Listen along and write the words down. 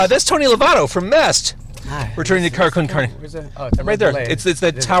That's Tony Lovato from Mest. Hi. Returning to Car Con Carne. Where's it? Oh, it's right there. delayed. It's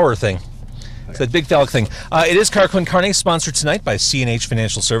that tower thing. It's that big phallic thing. It is Car Con Carne, sponsored tonight by C&H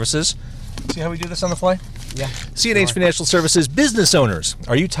Financial Services. See how we do this on the fly? Yeah. C&H Financial Services business owners.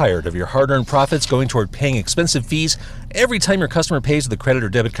 Are you tired of your hard-earned profits going toward paying expensive fees every time your customer pays with a credit or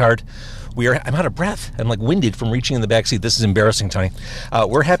debit card? I'm out of breath. I'm like winded from reaching in the backseat. This is embarrassing, Tony.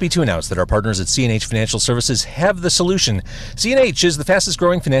 We're happy to announce that our partners at C&H Financial Services have the solution. C&H is the fastest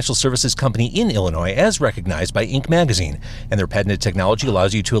growing financial services company in Illinois, as recognized by Inc. magazine. And their patented technology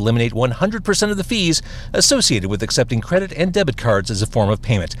allows you to eliminate 100% of the fees associated with accepting credit and debit cards as a form of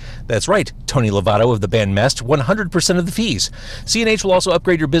payment. That's right, Tony Lovato of the band Mest, 100% of the fees. C&H will also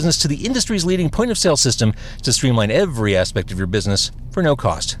upgrade your business to the industry's leading point-of-sale system to streamline every aspect of your business for no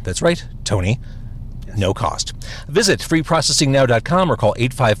cost. That's right, Tony. Yes. No cost. Visit freeprocessingnow.com or call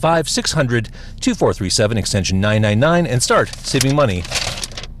 855-600-2437 extension 999 and start saving money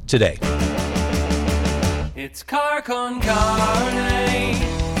today. It's Car Con Carne.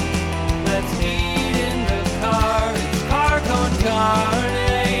 Let's eat in the car. It's Car Con Carne.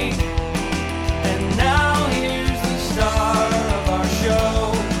 And now here's the star of our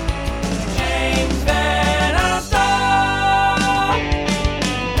show, James Van Alstyne.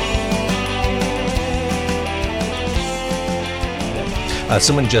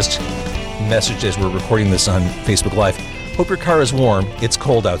 Someone just messaged as we're recording this on Facebook Live. Hope your car is warm. It's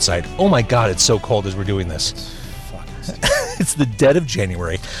cold outside. Oh my God, it's so cold as we're doing this. It's the dead of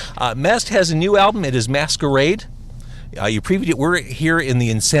January. Mest has a new album. It is Masquerade. You previewed it. We're here in the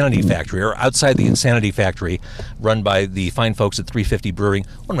Insanity Factory, or outside the Insanity Factory, run by the fine folks at 350 Brewing.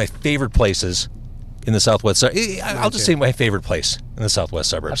 One of my favorite places in the Southwest. I'll just say my favorite place in the Southwest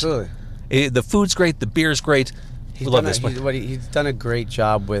suburbs. Absolutely. The food's great. The beer's great. We love this place. He's done a great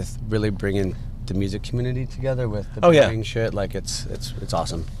job with really bringing the music community together with the brewing shit. Like it's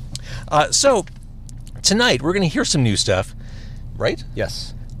awesome. So tonight we're going to hear some new stuff, right?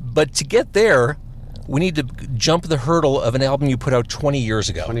 Yes. But to get there, we need to jump the hurdle of an album you put out 20 years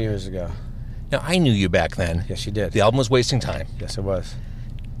ago. 20 years ago. Now, I knew you back then. Yes, you did. The album was Wasting Time. Yes, it was.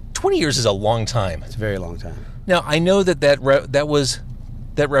 20 years is a long time. It's a very long time. Now, I know that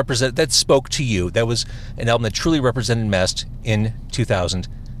spoke to you. That was an album that truly represented Mest in 2000.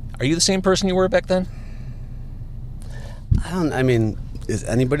 Are you the same person you were back then? Is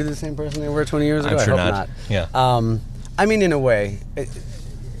anybody the same person they were 20 years ago? I'm sure I hope not. Yeah. In a way.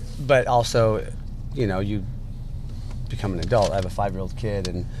 But also, you become an adult. I have a 5-year-old kid,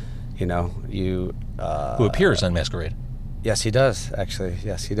 and, you... Who appears on Masquerade. Yes, he does, actually.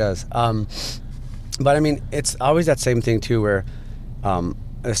 Yes, he does. But, it's always that same thing, too, where...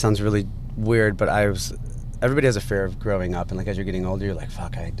 it sounds really weird, but everybody has a fear of growing up, and like as you're getting older, you're like,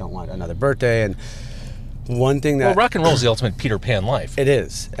 fuck, I don't want another birthday. And one thing that... Well, rock and roll is the ultimate Peter Pan life. It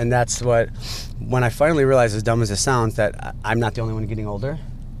is. And that's when I finally realized, as dumb as it sounds, that I'm not the only one getting older,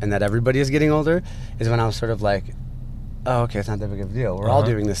 and that everybody is getting older, is when I was sort of like, oh, okay, it's not that big of a deal. We're all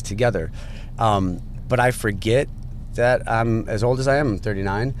doing this together. But I forget that I'm as old as I am. I'm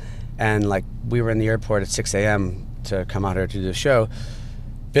 39. And like, we were in the airport at 6 a.m. to come out here to do the show.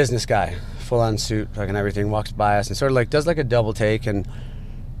 Business guy, full-on suit, fucking everything, walks by us and sort of like does like a double take, and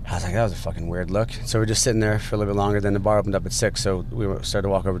I was like, that was a fucking weird look. So we're just sitting there for a little bit longer. Then the bar opened up at 6, so we started to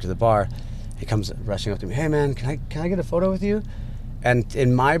walk over to the bar. He comes rushing up to me, hey man, can I get a photo with you? And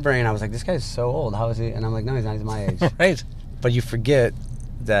in my brain, I was like, this guy's so old. How is he? And I'm like, no, he's not. He's my age. Right. But you forget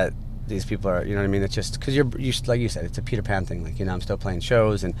that these people are, you know what I mean? It's just because you're like you said, it's a Peter Pan thing. Like, I'm still playing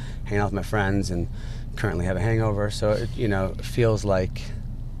shows and hanging out with my friends, and currently have a hangover. So it, it feels like,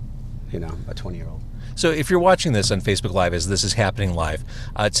 a 20-year-old. So if you're watching this on Facebook Live as this is happening live,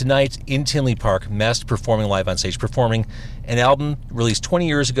 tonight in Tinley Park, Mest performing live on stage, performing an album released 20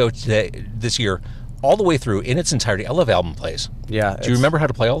 years ago this year, all the way through in its entirety. I love album plays. Yeah. Do you remember how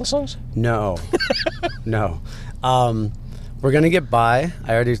to play all the songs? No. No. We're going to get by.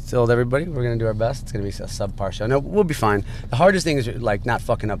 I already told everybody we're going to do our best. It's going to be a subpar show. No, we'll be fine. The hardest thing is like not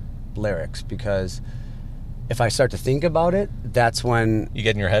fucking up lyrics, because if I start to think about it, that's when... You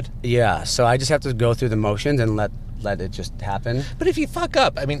get in your head? Yeah, so I just have to go through the motions and let it just happen. But if you fuck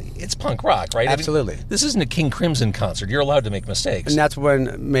up, it's punk rock, right? Absolutely. This isn't a King Crimson concert. You're allowed to make mistakes. And that's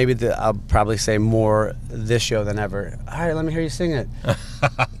when maybe I'll probably say more this show than ever. All right, let me hear you sing it.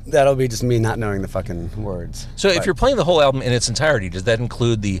 That'll be just me not knowing the fucking words. So if you're playing the whole album in its entirety, does that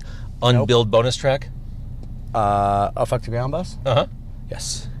include the unbilled bonus track? Oh, Fuck the Ground Bus? Uh-huh.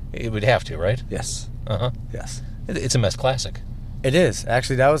 Yes. It would have to, right? Yes. Uh-huh. Yes. It's a Mest classic. It is.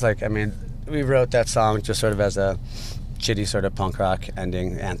 Actually, that was like, we wrote that song just sort of as a shitty sort of punk rock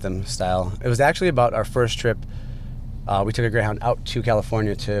ending, anthem style. It was actually about our first trip we took a Greyhound out to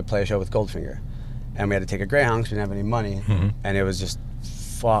California to play a show with Goldfinger. And we had to take a Greyhound because we didn't have any money. And it was just,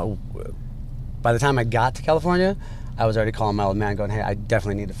 by the time I got to California, I was already calling my old man going, hey, I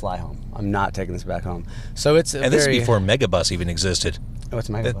definitely need to fly home. I'm not taking this back home. So it's And this is before Megabus even existed. What's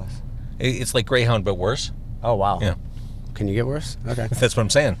Megabus? It's like Greyhound, but worse. Oh, wow. Yeah. Can you get worse? Okay. That's what I'm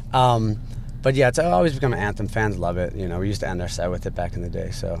saying. But yeah, it's always become an anthem. Fans love it. You know, we used to end our set with it back in the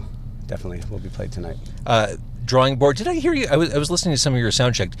day. So definitely will be played tonight. Drawing Board. Did I hear you? I was listening to some of your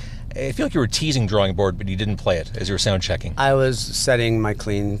sound check. I feel like you were teasing Drawing Board, but you didn't play it as you were sound checking. I was setting my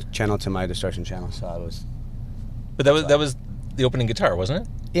clean channel to my distortion channel, so I was. But that was the opening guitar, wasn't it?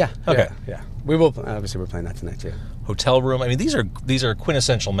 Yeah. Okay. Yeah. We will. Obviously, we're playing that tonight too. Hotel Room. I mean, these are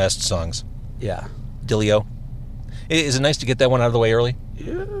quintessential Mest songs. Yeah. Dilio. Is it nice to get that one out of the way early?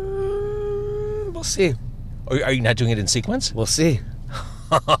 We'll see. Are you not doing it in sequence? We'll see.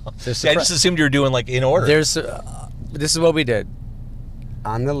 See, I just assumed you were doing like in order. This is what we did.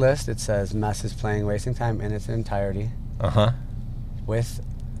 On the list, it says Mess is playing Wasting Time in its entirety. With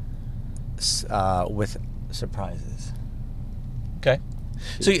surprises. Okay.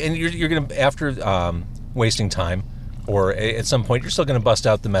 So and you're gonna after Wasting Time, or at some point you're still gonna bust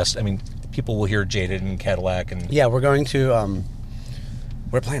out the Mess. I mean, people will hear Jaded and Cadillac and yeah, we're going to.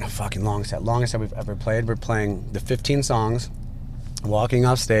 We're playing a fucking long set, longest set we've ever played. We're playing the 15 songs, walking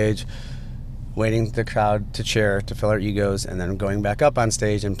off stage, waiting the crowd to cheer to fill our egos, and then going back up on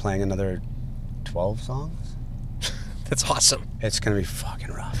stage and playing another 12 songs. That's awesome. It's gonna be fucking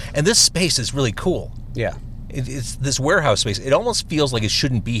rough. And this space is really cool. Yeah. It's this warehouse space. It almost feels like it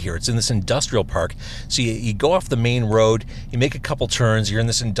shouldn't be here. It's in this industrial park. So you go off the main road, you make a couple turns, you're in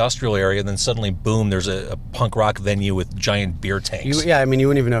this industrial area, and then suddenly, boom, there's a punk rock venue with giant beer tanks. I mean, you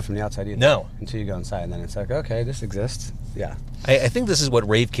wouldn't even know from the outside either. No. Until you go inside, and then it's like, okay, this exists. Yeah. I think this is what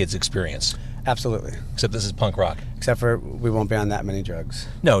rave kids experience. Absolutely. Except this is punk rock. Except for we won't be on that many drugs.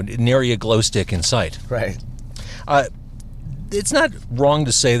 No, nary a glow stick in sight. Right. It's not wrong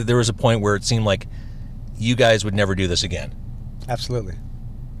to say that there was a point where it seemed like you guys would never do this again. Absolutely.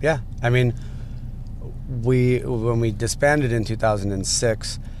 Yeah. I mean, when we disbanded in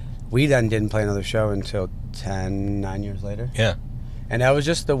 2006, we then didn't play another show until 9 years later. Yeah. And that was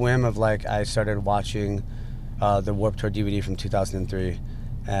just the whim of like, I started watching the Warped Tour DVD from 2003,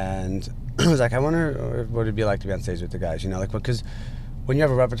 and I was like, I wonder what it'd be like to be on stage with the guys, you know, like, because when you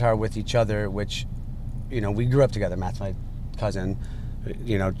have a repertoire with each other, which, you know, we grew up together. Matt's my cousin.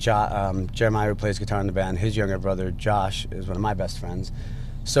 You know, Jeremiah, who plays guitar in the band, his younger brother Josh is one of my best friends.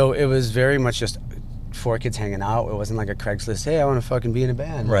 So it was very much just 4 kids hanging out. It wasn't like a Craigslist, hey, I want to fucking be in a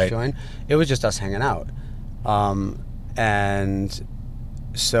band. Right. Join. It was just us hanging out. And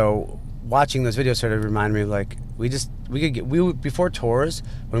so watching those videos sort of reminded me of like, before tours,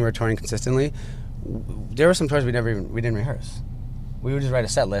 when we were touring consistently, there were some tours we didn't rehearse. We would just write a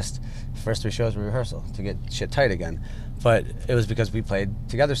set list. First 3 shows were rehearsal to get shit tight again. But it was because we played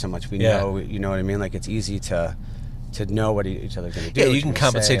together so much. We know, you know what I mean? Like, it's easy to know what each other's going to do. Yeah, you can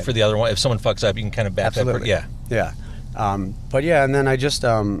compensate for the other one. If someone fucks up, you can kind of back Absolutely. that. Yeah. But yeah, and then I just,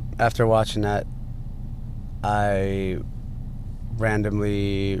 after watching that, I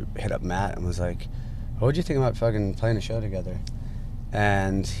randomly hit up Matt and was like, what would you think about fucking playing a show together?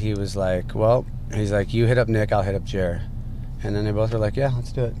 And he was like, he's like, you hit up Nick, I'll hit up Jer. And then they both were like, yeah,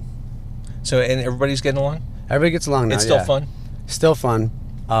 let's do it. So, and everybody's getting along? Everybody gets along now. It's still fun? Still fun.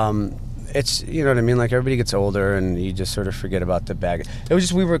 It's, you know what I mean? Like, everybody gets older and you just sort of forget about the bag. It was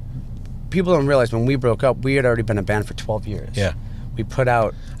just, people don't realize when we broke up, we had already been a band for 12 years. Yeah. We put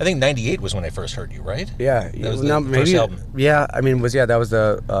out... I think 98 was when I first heard you, right? Yeah. That was the first album. Yeah, I mean, that was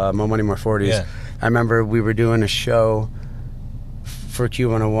the More Money, More 40s. Yeah. I remember we were doing a show for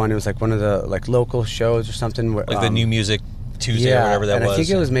Q101. It was like one of the like local shows or something. Like the New Music Tuesday or whatever that and was. I think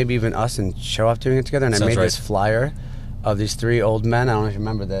it was maybe even us and Show Off doing it together. And I made this flyer of these 3 old men. I don't know if you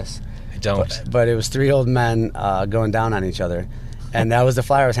remember this. I don't. But it was 3 old men going down on each other. And that was the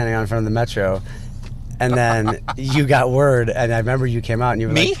flyer I was handing out in front of the Metro. And then you got word, and I remember you came out and you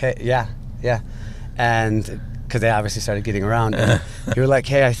were like, hey, yeah. And because they obviously started getting around. And you were like,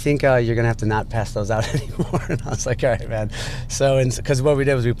 hey, I think you're going to have to not pass those out anymore. And I was like, all right, man. So, because what we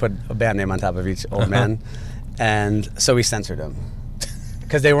did was we put a band name on top of each old man. And so we censored them.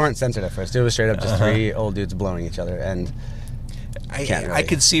 Because they weren't censored at first. It was straight up just 3 old dudes blowing each other. And I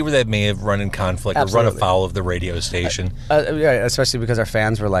could see where that may have run in conflict or run afoul of the radio station. Yeah, especially because our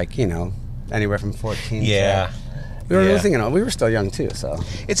fans were like, you know, anywhere from 14 Yeah. We were really thinking, we were still young too, so.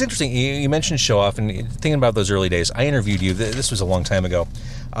 It's interesting. You mentioned Show Off, and thinking about those early days, I interviewed you, this was a long time ago,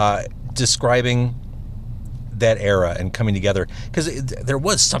 describing that era and coming together. Because there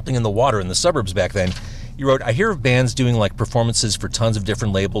was something in the water in the suburbs back then. You wrote, I hear of bands doing like performances for tons of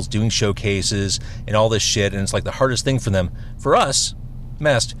different labels, doing showcases and all this shit, and it's like the hardest thing for them. For us,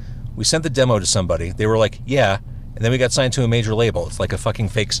 Mest, we sent the demo to somebody. They were like, yeah, and then we got signed to a major label. It's like a fucking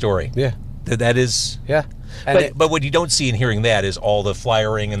fake story. Yeah. That is... Yeah. And But what you don't see in hearing that is all the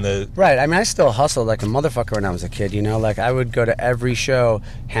flyering and the... Right. I mean, I still hustled like a motherfucker when I was a kid, you know? Like, I would go to every show,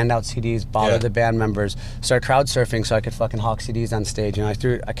 hand out CDs, bother the band members, start crowd surfing so I could fucking hawk CDs on stage. You know,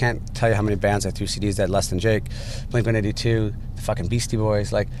 I can't tell you how many bands I threw CDs at. Less Than Jake, Blink-182, the fucking Beastie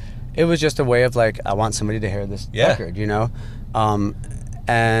Boys. Like, it was just a way of, like, I want somebody to hear this record, you know?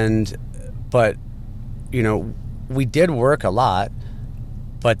 But, you know, we did work a lot,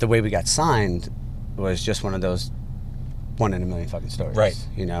 but the way we got signed was just one of those 1 in a million fucking stories. Right.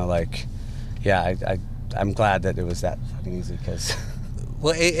 You know, like, yeah, I'm glad that it was that fucking easy because...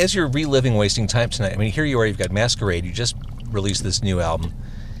 Well, as you're reliving Wasting Time tonight, I mean, here you are, you've got Masquerade, you just released this new album.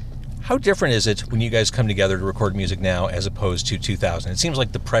 How different is it when you guys come together to record music now as opposed to 2000? It seems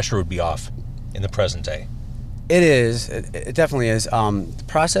like the pressure would be off in the present day. It is. It definitely is. The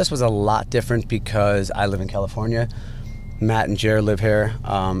process was a lot different because I live in California. Matt and Jared live here,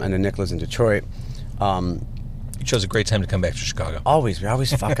 and then Nick lives in Detroit. You chose a great time to come back to Chicago. We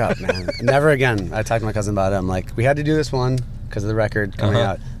always fuck up, man. Never again. I talked to my cousin about it. I'm like, we had to do this one because of the record coming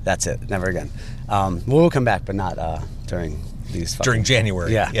out. That's it. Never again. We'll come back, but not during these fucking... During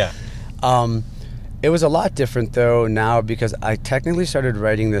January. Yeah. It was a lot different, though, now because I technically started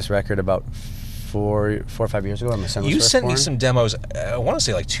writing this record about 4 or 5 years ago. My son was You first sent me born. some demos, I want to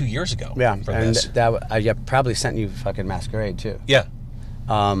say like 2 years ago. Yeah, from and this. that I probably sent you fucking Masquerade, too. Yeah.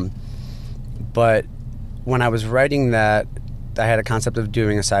 But when I was writing that, I had a concept of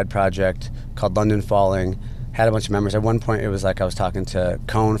doing a side project called London Falling. Had a bunch of members. At one point, it was like I was talking to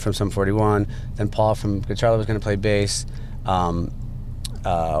Cone from Sum 41, then Paul from Guitar was going to play bass.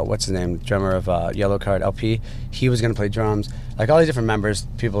 What's his name? Drummer of Yellow Card LP. He was going to play drums. Like all these different members,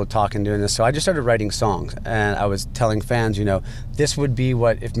 people talking, doing this. So I just started writing songs, and I was telling fans, you know, this would be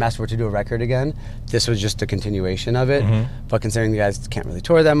what if Mest were to do a record again. This was just a continuation of it. But considering the guys can't really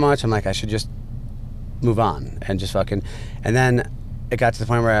tour that much, I'm like, I should just move on and just fucking. And then it got to the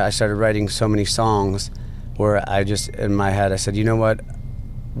point where I started writing so many songs where I just, in my head, I said, you know what,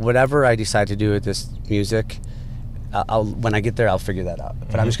 whatever I decide to do with this music, when I get there, I'll figure that out.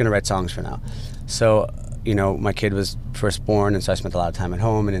 But I'm just going to write songs for now. So, you know, my kid was first born, and so I spent a lot of time at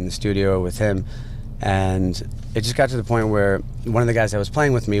home and in the studio with him. And it just got to the point where one of the guys that was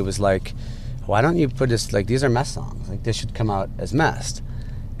playing with me was like, why don't you put this, like, these are Mest songs. Like, this should come out as Mest.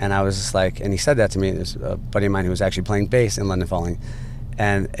 And I was just like, and he said that to me. There's a buddy of mine who was actually playing bass in London Falling.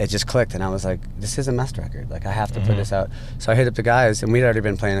 And it just clicked, and I was like, this is a Mest record. Like, I have to put this out. So I hit up the guys, and we'd already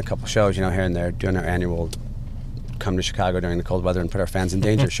been playing a couple shows, you know, here and there, doing our annual come to Chicago during the cold weather and put our fans in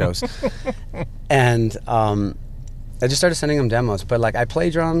danger shows. And I just started sending them demos. But, like, I play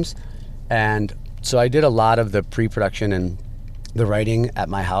drums, and so I did a lot of the pre-production and the writing at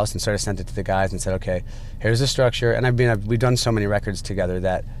my house and sort of sent it to the guys and said, okay, here's the structure. And we've done so many records together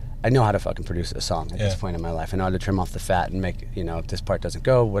that I know how to fucking produce a song at this point in my life. I know how to trim off the fat and make, you know, if this part doesn't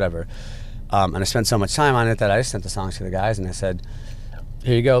go, whatever. And I spent so much time on it that I just sent the songs to the guys and I said,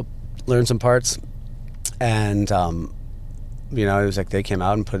 here you go, learn some parts. And, you know, it was like they came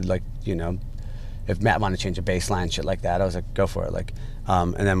out and put, like, you know, if Matt wanted to change a bass line, shit like that, I was like, go for it. Like,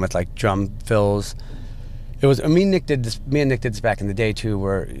 and then with, like, drum fills, it was, me and Nick did this back in the day, too,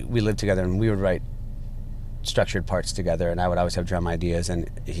 where we lived together and we would write structured parts together, and I would always have drum ideas, and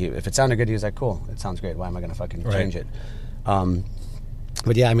if it sounded good, he was like, cool, it sounds great, why am I going to fucking change it?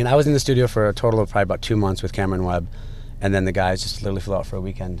 But yeah, I mean, I was in the studio for a total of probably about 2 months with Cameron Webb, and then the guys just literally flew out for a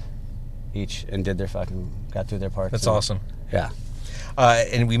weekend each and did their fucking, got through their parts. That's awesome. Yeah.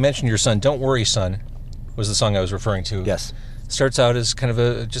 And we mentioned your son. Don't Worry, Son was the song I was referring to. Yes. Starts out as kind of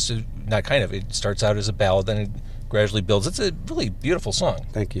it starts out as a ballad, then it gradually builds. It's a really beautiful song.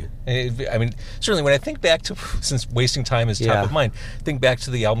 Thank you. I mean, certainly when I think back to, since Wasting Time is top of mind, think back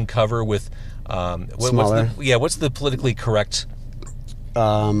to the album cover with, Smaller. what's the politically correct?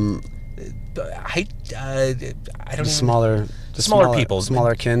 I don't Smaller people.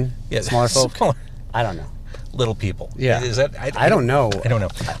 Smaller kin. Yeah, Smaller folk. Smaller. I don't know. Little people. Yeah. Is that? I don't know. I don't know.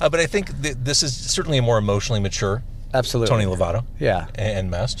 But I think this is certainly a more emotionally mature Absolutely. Tony Lovato. Yeah. And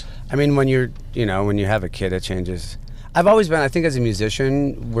Mest. I mean, when you have a kid, it changes. I've always been, I think as a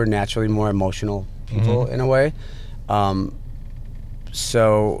musician, we're naturally more emotional people in a way.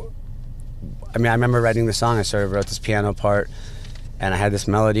 So, I mean, I remember writing the song. I sort of wrote this piano part, and I had this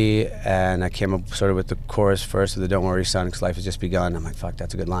melody, and I came up sort of with the chorus first of the Don't Worry, Son, because life has just begun. I'm like, fuck,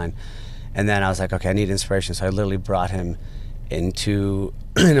 that's a good line. And then I was like, okay, I need inspiration. So I literally brought him into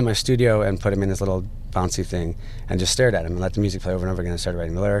into my studio and put him in this little bouncy thing and just stared at him and let the music play over and over again and started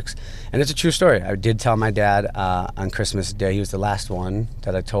writing the lyrics. And it's a true story. I did tell my dad on Christmas Day, he was the last one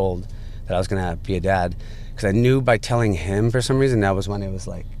that I told that I was going to be a dad, because I knew by telling him, for some reason, that was when it was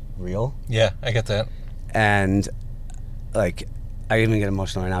like real. Yeah, I get that. And like, I even get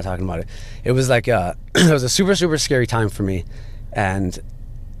emotional right now talking about it. It was like it was a super, super scary time for me. And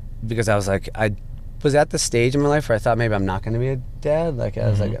because I was like, I was at the stage in my life where I thought maybe I'm not going to be a dad. Like, I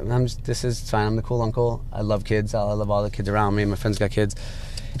was like, this is fine. I'm the cool uncle. I love kids. I love all the kids around me. My friends got kids.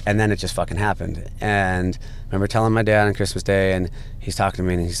 And then it just fucking happened. And I remember telling my dad on Christmas Day, and he's talking to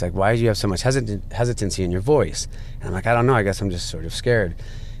me, and he's like, why do you have so much hesitancy in your voice? And I'm like, I don't know. I guess I'm just sort of scared.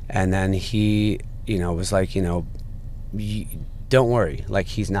 And then he, was like, don't worry. Like,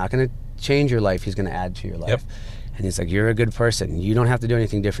 he's not going to change your life. He's going to add to your life. Yep. And he's like, you're a good person. You don't have to do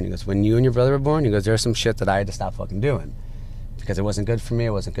anything different. He goes, when you and your brother were born, he goes, there's some shit that I had to stop fucking doing because it wasn't good for me. It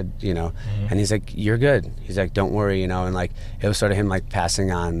wasn't good, And he's like, you're good. He's like, don't worry, And like, it was sort of him like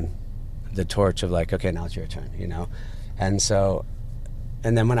passing on the torch of like, okay, now it's your turn, And so,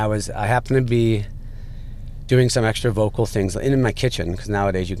 and then when I happened to be doing some extra vocal things in my kitchen, because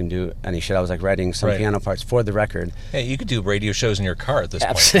nowadays you can do any shit. I was like writing some piano parts for the record. Hey, you could do radio shows in your car at this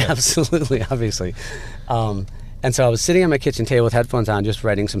point. Absolutely, obviously. And so I was sitting at my kitchen table with headphones on, just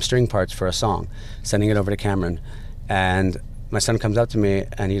writing some string parts for a song, sending it over to Cameron. And my son comes up to me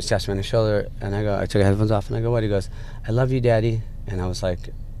and he just taps me on the shoulder, and I took the headphones off and I go, what? He goes, I love you, Daddy. And I was like,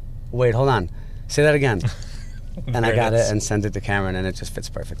 wait, hold on. Say that again. And I got it and sent it to Cameron, and it just fits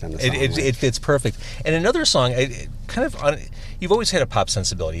perfect on the song. It fits perfect. And another song, you've always had a pop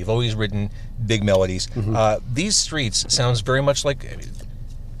sensibility. You've always written big melodies. These Streets sounds very much like,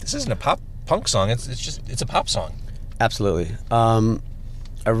 this isn't a punk song. It's a pop song. Absolutely.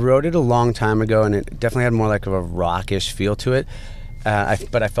 I wrote it a long time ago, and it definitely had more like of a rockish feel to it.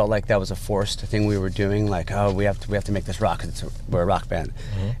 But I felt like that was a forced thing we were doing. Like, oh, we have to make this rock because we're a rock band.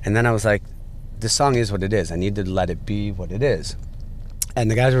 And then I was like, this song is what it is. I need to let it be what it is.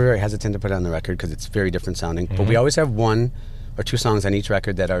 And the guys were very hesitant to put it on the record because it's very different sounding. But we always have 1 or 2 songs on each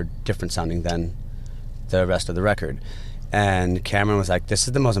record that are different sounding than the rest of the record. And Cameron was like, this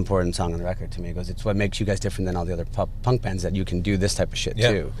is the most important song on the record to me. He goes, it's what makes you guys different than all the other punk bands, that you can do this type of shit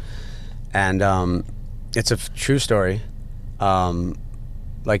too. And it's a true story.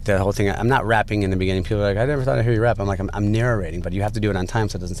 Like the whole thing, I'm not rapping in the beginning. People are like, I never thought I'd hear you rap. I'm like, I'm narrating, but you have to do it on time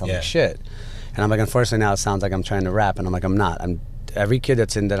so it doesn't sound like shit. And I'm like, unfortunately now it sounds like I'm trying to rap, and I'm like, I'm not. Every kid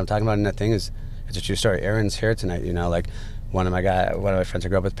that I'm talking about in that thing it's a true story. Aaron's here tonight, like one of my friends I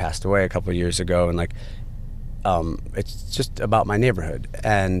grew up with passed away a couple of years ago, and like, it's just about my neighborhood.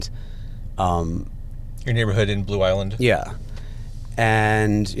 And your neighborhood in Blue Island? Yeah.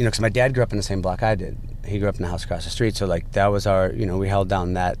 And, because my dad grew up in the same block I did. He grew up in the house across the street, so like that was our, we held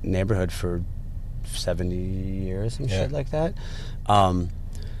down that neighborhood for 70 years and shit like that.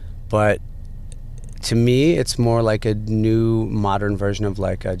 But to me, it's more like a new modern version of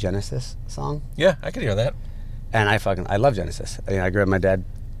like a Genesis song. Yeah, I could hear that. And I love Genesis. I grew up, my dad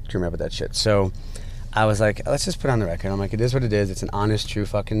grew me up with that shit. So I was like, let's just put it on the record. I'm like, it is what it is. It's an honest, true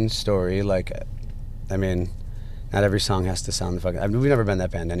fucking story. Like, I mean, not every song has to sound fucking... we've never been that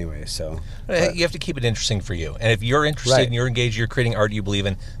band anyway, so... But, you have to keep it interesting for you. And if you're interested and you're engaged, you're creating art you believe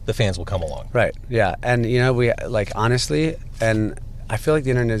in, the fans will come along. Right, yeah. And, we, like, honestly, and I feel like the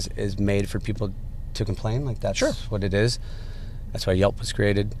internet is made for people to complain. Like, that's what it is. That's why Yelp was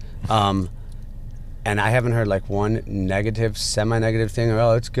created. And I haven't heard, like, one negative, semi-negative thing, or,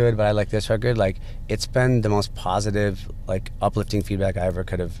 oh, it's good, but I like this record. Like, it's been the most positive, like, uplifting feedback I ever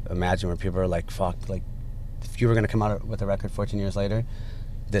could have imagined, where people are like, fuck, like, if you were going to come out with a record 14 years later,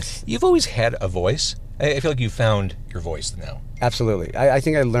 this... You've always had a voice. I feel like you found your voice now. Absolutely. I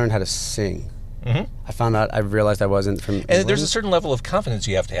think I learned how to sing. I realized I wasn't from England. And there's a certain level of confidence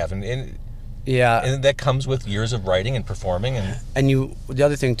you have to have, and that comes with years of writing and performing. And the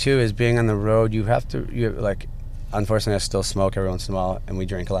other thing too is being on the road. You like, unfortunately, I still smoke every once in a while, and we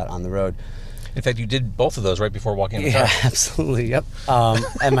drink a lot on the road. In fact, you did both of those right before walking in the car. Yeah, absolutely. Yep.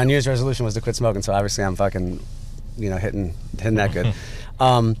 And my New Year's resolution was to quit smoking, so obviously I'm fucking, hitting that good.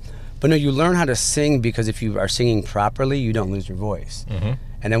 But no, you learn how to sing, because if you are singing properly, you don't lose your voice.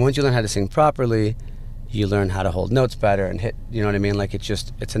 And then once you learn how to sing properly, you learn how to hold notes better and hit, you know what I mean? Like,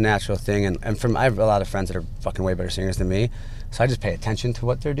 it's a natural thing. And I have a lot of friends that are fucking way better singers than me, so I just pay attention to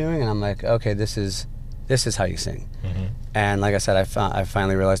what they're doing, and I'm like, okay, this is how you sing. And like I said, I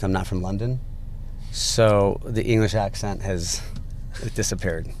finally realized I'm not from London, so the English accent has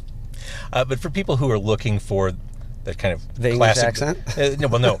disappeared. But for people who are looking for that kind of the classic, English accent?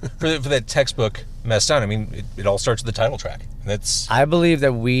 no, for that textbook messed down. I mean, it all starts with the title track. That's I believe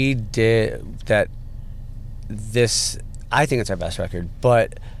that we did that. I think it's our best record,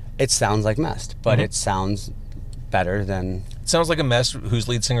 but it sounds like Mest, but it sounds better than. it sounds like a Mess whose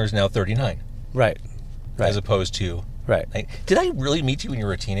lead singer is now 39, Right. as opposed to. Right. Did I really meet you when you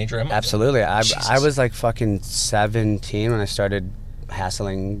were a teenager? Absolutely. I Jesus. was like fucking 17 when I started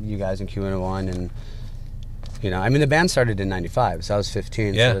hassling you guys in Q101, and I mean the band started in '95, so I was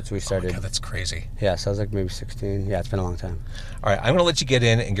 15. Yeah. So that's when we started. Oh my God, that's crazy. Yeah, so I was like maybe 16. Yeah, it's been a long time. All right, I'm going to let you get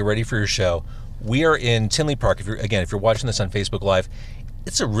in and get ready for your show. We are in Tinley Park. If you're watching this on Facebook Live,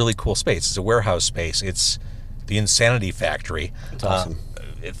 it's a really cool space. It's a warehouse space. It's the Insanity Factory. It's awesome.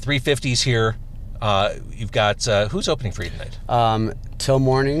 350's here. You've got who's opening for you tonight? Till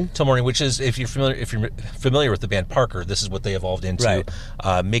Morning. Till Morning, which is if you're familiar with the band Parker, this is what they evolved into.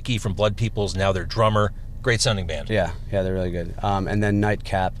 Right. Mickey from Blood People's now their drummer. Great sounding band. Yeah, they're really good. And then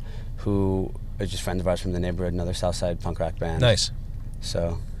Nightcap, who is just friends of ours from the neighborhood, another Southside punk rock band. Nice.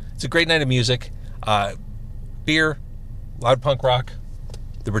 So It's a great night of music. Beer, loud punk rock,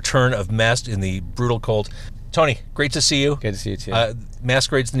 the return of Mest in the brutal cold. Tony, great to see you. good to see you too.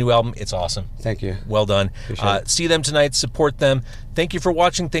 Masquerade's the new album. It's awesome. Thank you. Well done. Appreciate it. See them tonight. Support them. Thank you for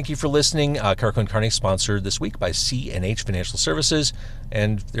watching. Thank you for listening. Carco and Carney sponsored this week by C&H Financial Services.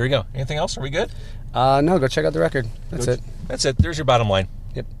 And there you go. Anything else? Are we good? No, go check out the record. That's it. That's it. There's your bottom line.